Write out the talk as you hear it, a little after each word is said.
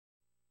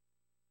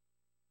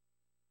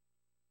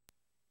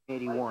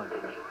81.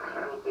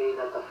 Will be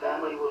that the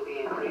family will be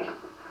increased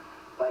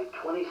by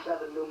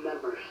 27 new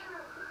members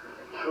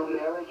through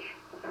marriage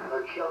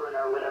or children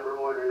or whatever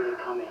order they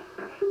come in.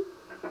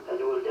 That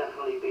there will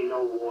definitely be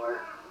no war.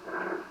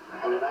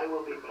 And that I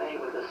will be playing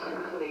with the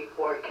symphony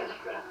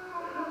orchestra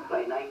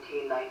by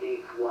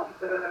 1991.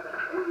 January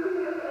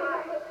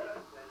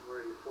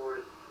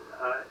 4th,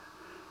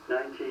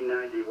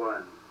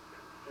 1991.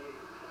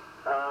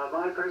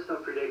 My personal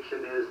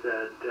prediction is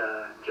that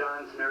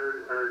Donald's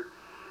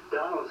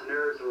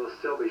nerves will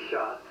still be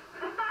shot.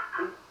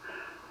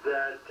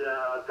 That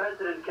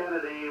President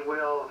Kennedy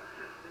will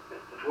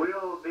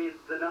be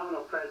the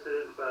nominal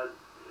president, but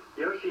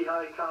Yoshi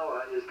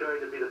Hayakawa is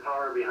going to be the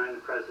power behind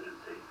the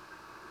presidency.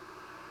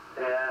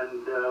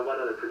 And what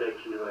other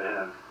prediction do I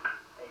have?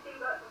 Anything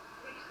about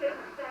the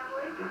extended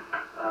family?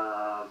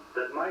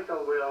 That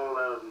Michael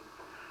will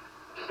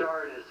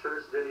star in his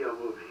first video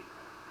movie.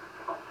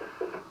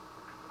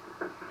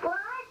 Well,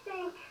 I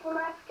think, for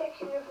my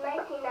prediction of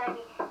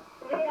 1990,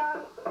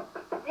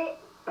 that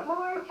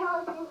more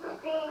intelligent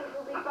beings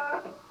will be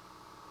found.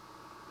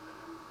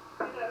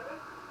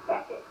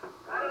 That's it.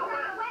 Wait a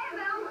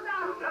minute, hold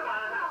on.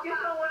 You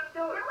don't want to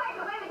do it. Wait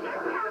a minute,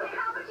 just tell me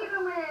how much you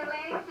going to win in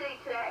Atlantic City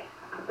today?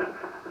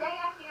 Day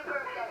after your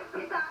birthday.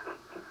 It's on.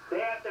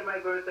 Day after my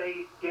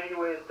birthday,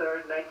 January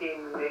 3rd,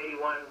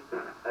 1981,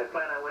 I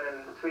plan on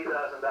winning $3,000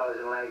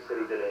 in Atlantic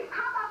City today.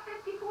 How about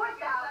 54,000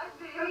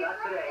 for your Not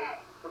today.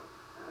 birthday?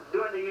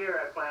 During the year,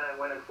 I plan on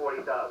winning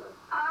 40,000.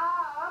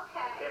 Oh,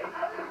 okay. Okay. All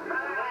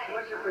right.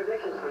 What's your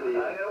predictions for the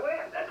year? I'm going to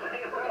win. That's what I'm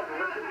going to win.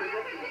 What's your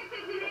prediction?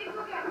 Did they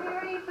look at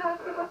Mary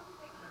Basketball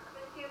for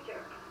the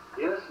future?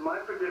 Yes, my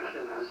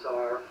predictions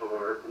are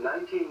for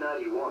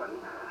 1991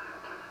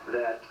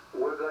 that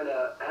we're going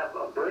to have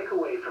a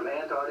breakaway from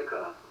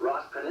Antarctica,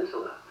 Ross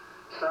Peninsula.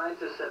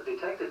 Scientists have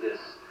detected this,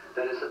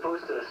 that is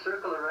supposed to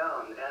circle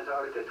around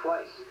Antarctica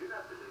twice.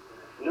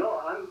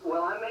 No, I'm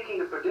making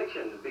a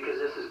prediction because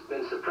this has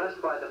been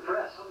suppressed by the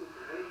press.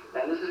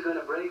 And this is going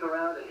to break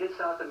around and hit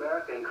South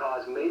America and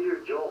cause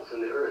major jolts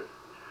in the Earth.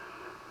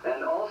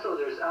 And also,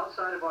 there's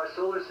outside of our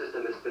solar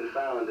system, it's been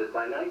found that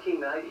by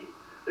 1990,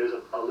 there's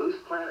a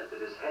loose planet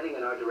that is heading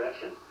in our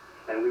direction.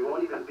 And we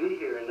won't even be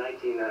here in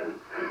 1990.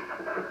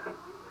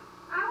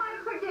 I want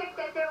to predict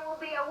that there will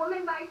be a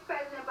woman vice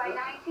president by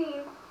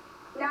 1990.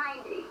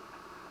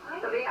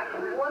 There'll be a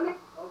woman.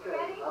 Okay,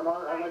 Ready? I'm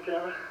on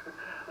camera.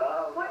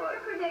 What is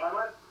your prediction?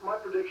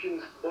 My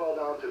predictions boil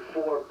down to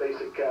 4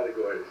 basic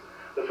categories.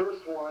 The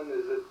first one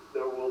is that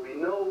there will be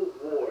no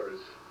wars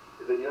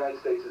that the United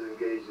States is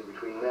engaged in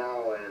between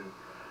now and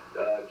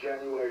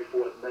January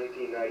 4th,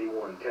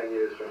 1991, 10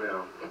 years from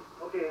now.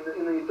 Okay, in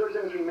the 30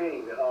 seconds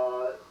remaining,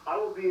 I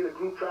will be in a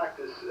group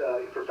practice,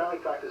 for family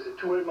practice at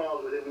 200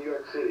 miles within New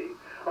York City.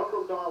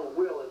 Uncle Donald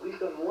will, at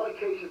least on one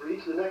occasion for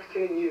each of the next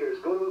 10 years,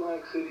 go to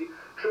Atlantic City,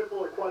 triple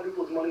or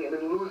quadruple his money, and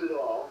then lose it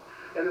all.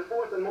 And the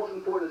fourth and most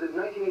important is that in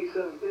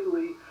 1987,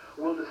 Italy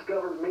will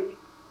discover maybe...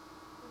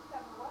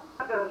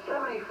 The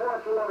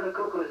 74 flew over the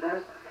cuckoo's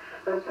nest.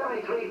 The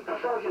 73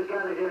 soldiers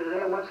gathered here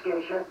today in one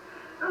station.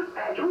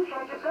 2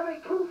 soldiers,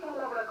 72 flew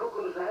over the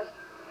cuckoo's nest.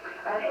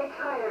 And 8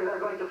 fighters are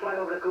going to fly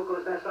over the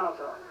cuckoo's nest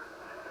also.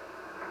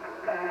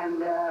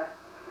 And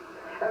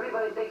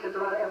everybody thinks it's a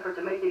lot of effort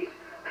to make these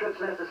trips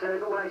necessary,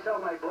 but when I sell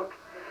my book,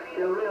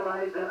 they'll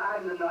realize that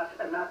I'm the nut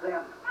and not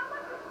them.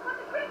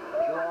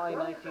 July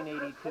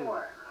 1982.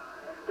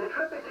 The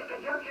trip is in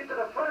conjunction to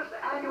the first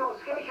annual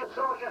Scation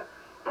Soldier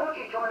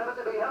Poaching Tournament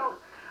to be held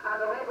on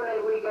the Labor Day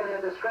weekend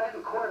at the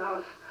Scranton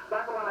Courthouse,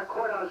 Lackawanna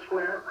Courthouse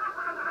Square.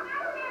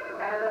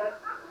 And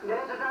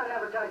this is not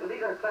advertising,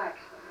 these are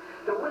facts.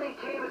 The winning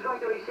team is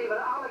going to receive an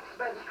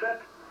all-expense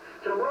trip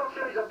to the World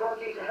Series of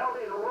Poachies held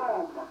in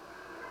Rome.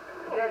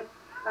 And it's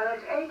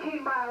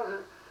 18 miles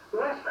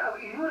west of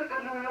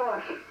Utica, New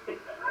York.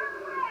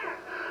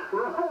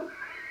 Rome.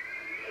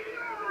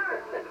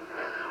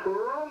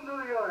 Rome,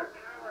 New York.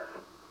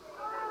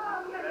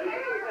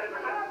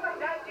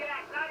 Not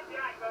Jack,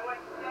 but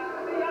what's the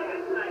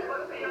youngest night?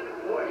 What's the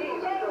youngest boy?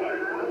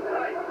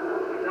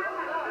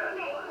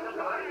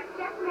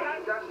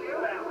 Just you.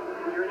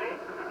 Your name?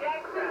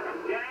 Jack,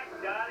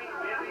 Donnie,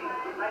 Jimmy.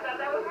 I thought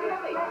that was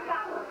Jimmy.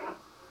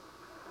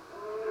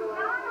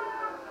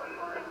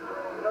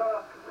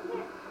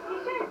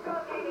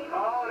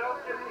 Oh, don't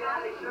give me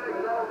that. He should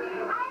have known.